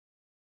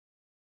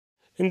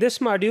In this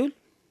module,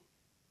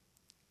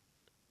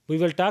 we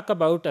will talk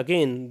about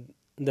again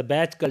the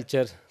batch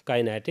culture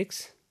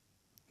kinetics,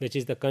 which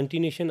is the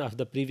continuation of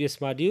the previous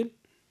module.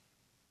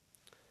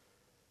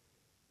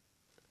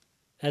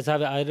 As I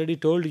have already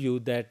told you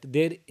that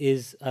there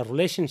is a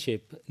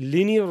relationship,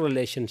 linear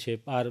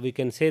relationship, or we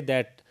can say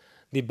that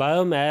the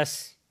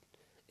biomass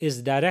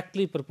is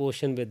directly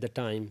proportional with the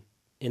time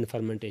in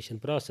fermentation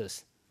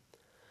process.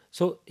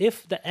 So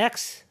if the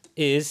X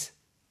is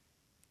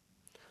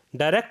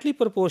directly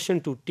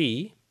proportional to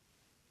T,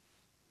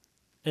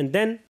 and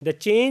then the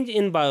change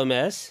in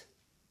biomass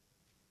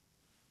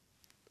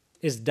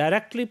is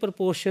directly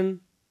proportional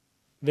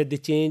with the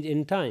change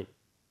in time.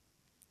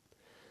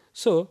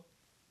 So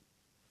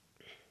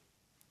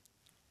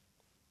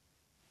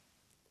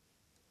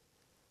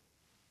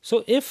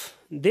if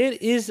there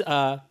is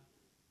a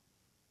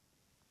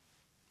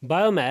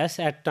biomass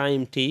at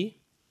time t,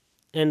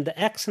 and the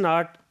x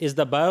naught is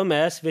the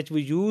biomass which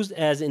we use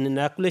as an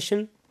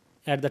inoculation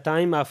at the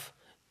time of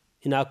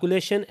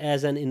inoculation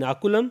as an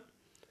inoculum.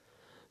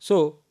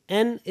 So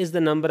n is the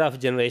number of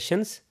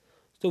generations.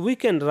 So we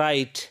can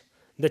write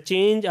the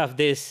change of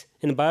this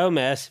in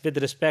biomass with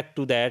respect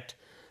to that.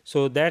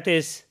 So that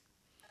is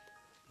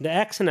the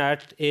x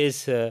naught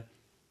is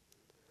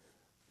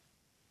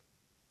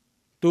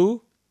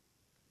 2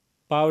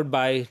 powered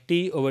by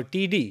t over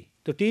td.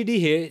 So td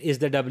here is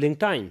the doubling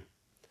time.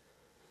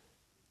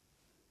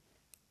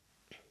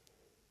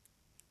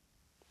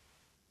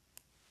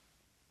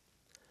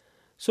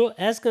 So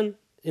as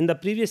in the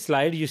previous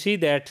slide, you see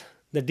that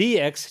the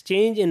dx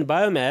change in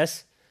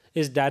biomass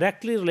is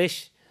directly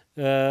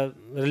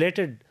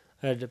related,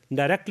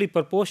 directly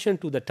proportional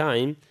to the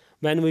time.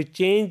 When we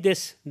change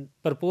this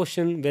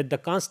proportion with the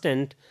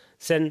constant,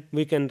 then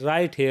we can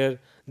write here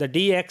the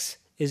dx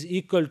is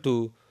equal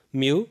to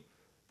mu,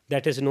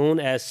 that is known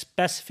as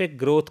specific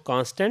growth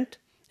constant,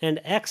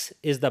 and x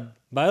is the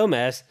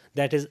biomass,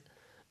 that is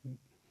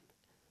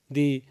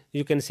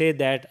you can say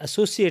that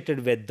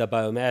associated with the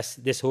biomass,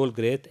 this whole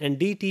growth, and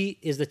dt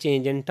is the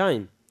change in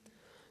time.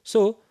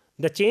 So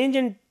the change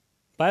in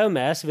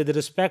biomass with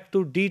respect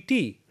to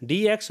dt,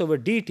 dx over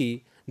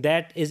dt,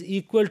 that is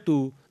equal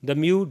to the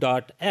mu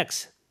dot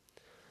x.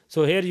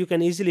 So here you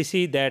can easily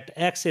see that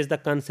x is the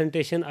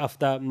concentration of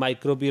the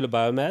microbial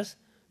biomass,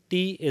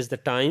 t is the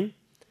time,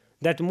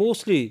 that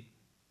mostly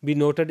be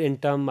noted in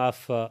terms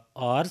of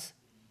R's,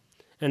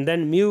 and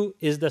then mu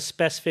is the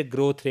specific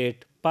growth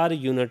rate per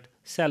unit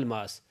cell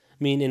mass,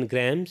 mean in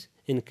grams,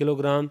 in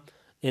kilogram,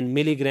 in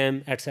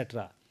milligram,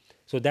 etc.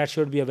 So that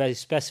should be a very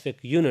specific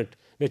unit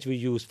which we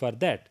use for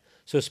that.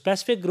 So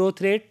specific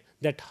growth rate,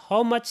 that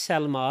how much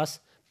cell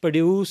mass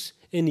produce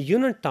in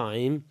unit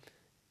time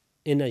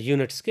in a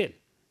unit scale.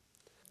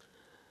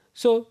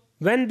 So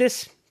when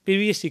this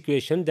previous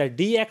equation, that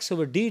dx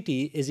over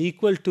dt is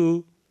equal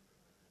to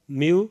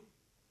mu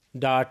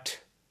dot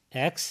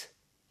x,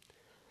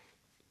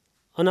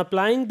 on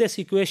applying this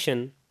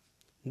equation,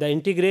 the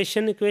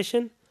integration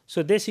equation,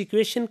 so this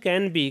equation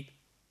can be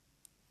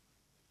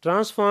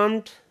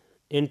transformed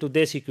into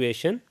this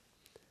equation,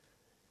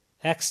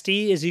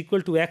 xt is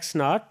equal to x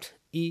naught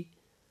e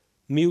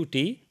mu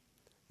t,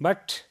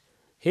 but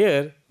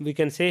here we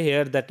can say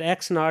here that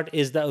x naught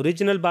is the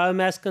original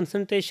biomass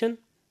concentration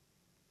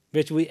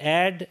which we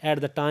add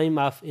at the time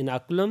of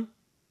inoculum.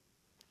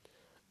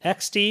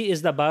 xt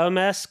is the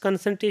biomass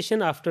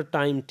concentration after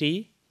time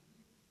t.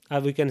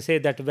 We can say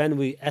that when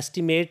we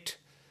estimate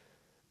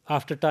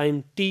after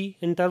time t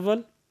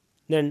interval,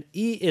 then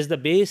e is the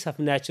base of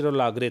natural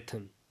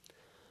logarithm.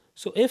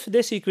 So if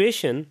this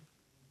equation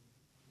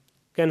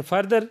can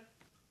further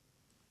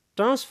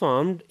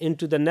transformed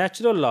into the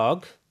natural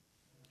log,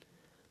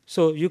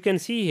 so you can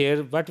see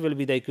here what will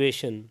be the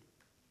equation.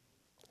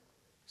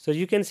 So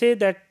you can say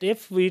that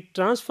if we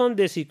transform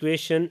this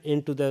equation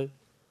into the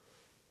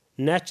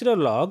natural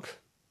log,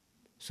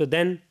 so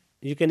then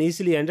you can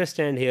easily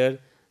understand here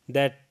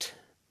that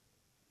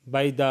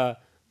by the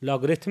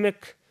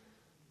logarithmic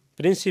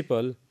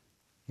principle,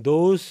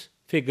 those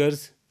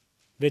figures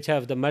which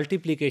have the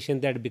multiplication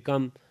that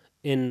become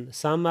in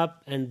sum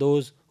up, and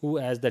those who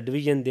as the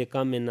division they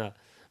come in a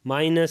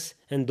minus,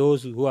 and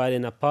those who are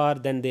in a par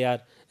then they are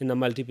in a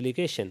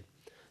multiplication.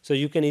 So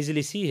you can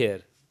easily see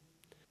here.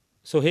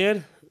 So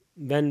here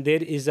when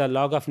there is a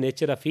log of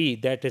nature of e,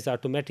 that is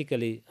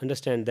automatically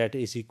understand that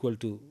is equal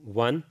to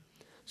 1.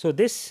 So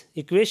this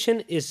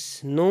equation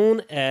is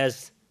known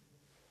as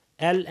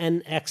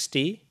ln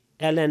xt,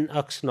 ln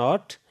x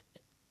naught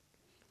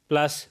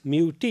plus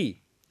mu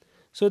t.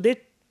 So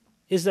that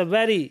is a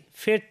very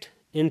fit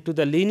into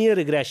the linear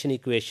regression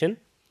equation,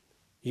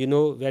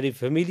 very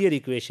familiar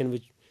equation,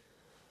 which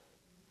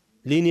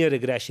linear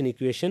regression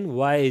equation,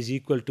 y is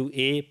equal to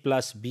a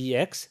plus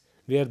bx,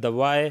 where the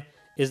y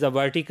is the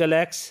vertical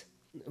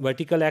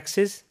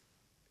axis.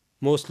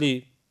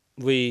 Mostly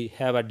we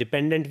have a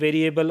dependent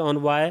variable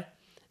on y,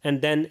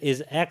 and then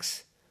is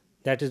x,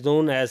 that is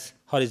known as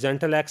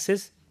horizontal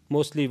axis.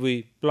 Mostly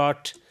we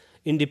plot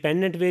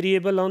independent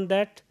variable on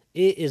that.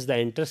 A is the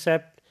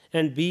intercept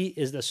and b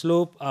is the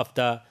slope of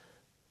the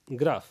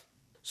graph.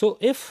 So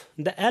if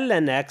the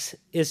ln x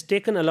is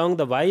taken along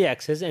the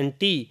y-axis and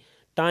t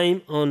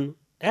time on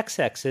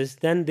x-axis,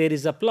 then there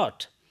is a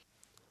plot.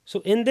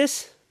 So in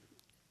this,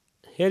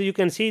 here you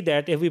can see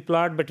that if we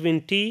plot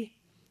between t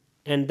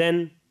and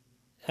then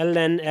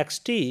ln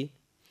xt,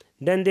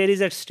 then there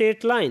is a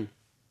straight line.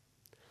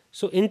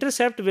 So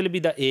intercept will be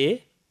the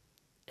a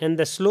and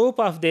the slope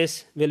of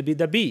this will be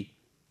the b.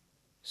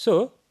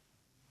 So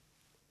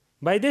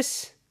by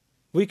this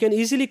we can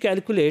easily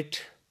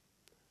calculate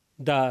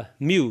the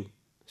mu.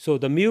 So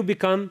the mu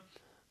become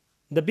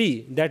the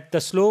b, that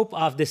the slope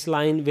of this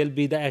line will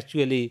be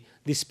actually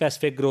the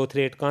specific growth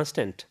rate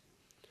constant.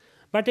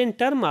 But in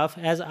term of,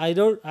 as I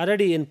wrote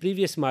already in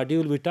previous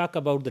module, we talk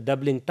about the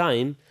doubling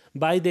time.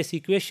 By this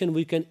equation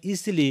we can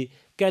easily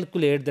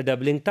calculate the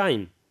doubling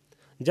time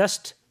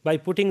just by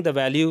putting the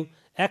value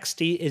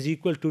xt is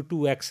equal to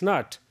 2x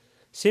naught.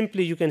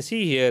 Simply you can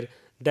see here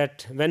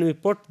that when we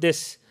put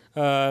this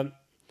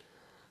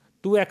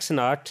 2x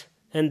naught,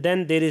 and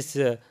then there is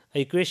a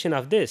equation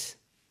of this,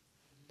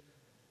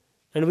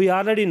 and we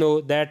already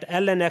know that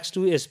ln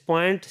x2 is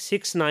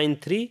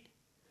 0.693.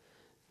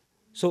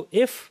 So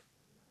if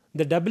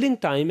the doubling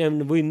time,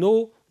 and we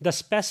know the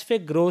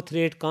specific growth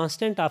rate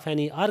constant of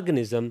any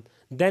organism,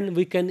 then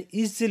we can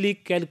easily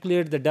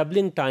calculate the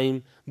doubling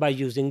time by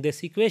using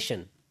this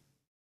equation.